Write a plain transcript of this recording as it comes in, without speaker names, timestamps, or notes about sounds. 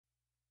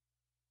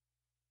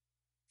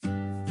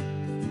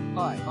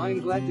Hi, I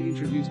am glad to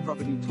introduce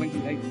property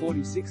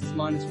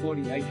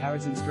 2846-48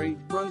 Harrison Street,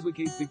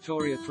 Brunswick, East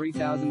Victoria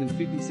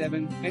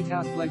 3057,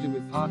 Penthouse Pleasure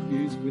with park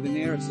views, with an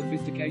air of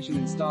sophistication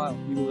and style.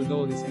 You will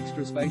adore this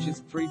extra spacious,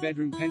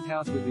 3-bedroom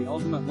penthouse with the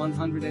ultimate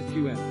 100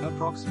 SQM,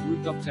 approx.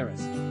 Rooftop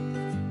terrace.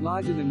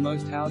 Larger than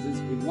most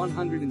houses, with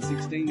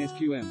 116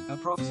 SQM,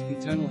 approx.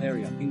 Internal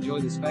area.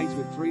 Enjoy the space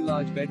with 3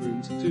 large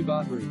bedrooms, 2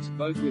 bathrooms,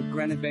 both with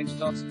granite bench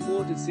tops,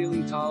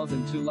 floor-to-ceiling tiles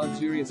and 2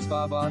 luxurious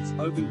spa baths,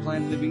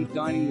 open-plan living,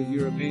 dining with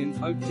European,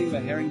 oak timber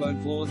herringbone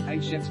floors,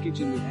 a chef's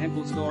kitchen with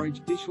ample storage,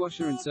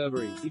 dishwasher and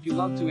servery. If you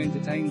love to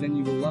entertain, then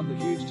you will love the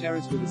huge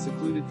terrace with a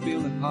secluded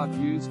feel and park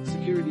views,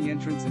 security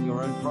entrance and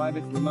your own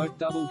private, remote,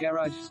 double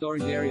garage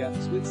storage area,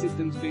 split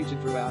systems featured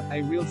throughout,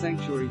 a real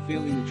sanctuary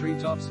feel in the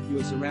treetops.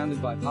 You are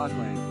surrounded by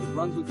parkland, the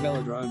Brunswick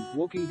Velodrome,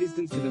 walking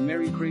distance to the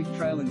Merry Creek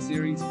Trail and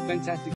Series, fantastic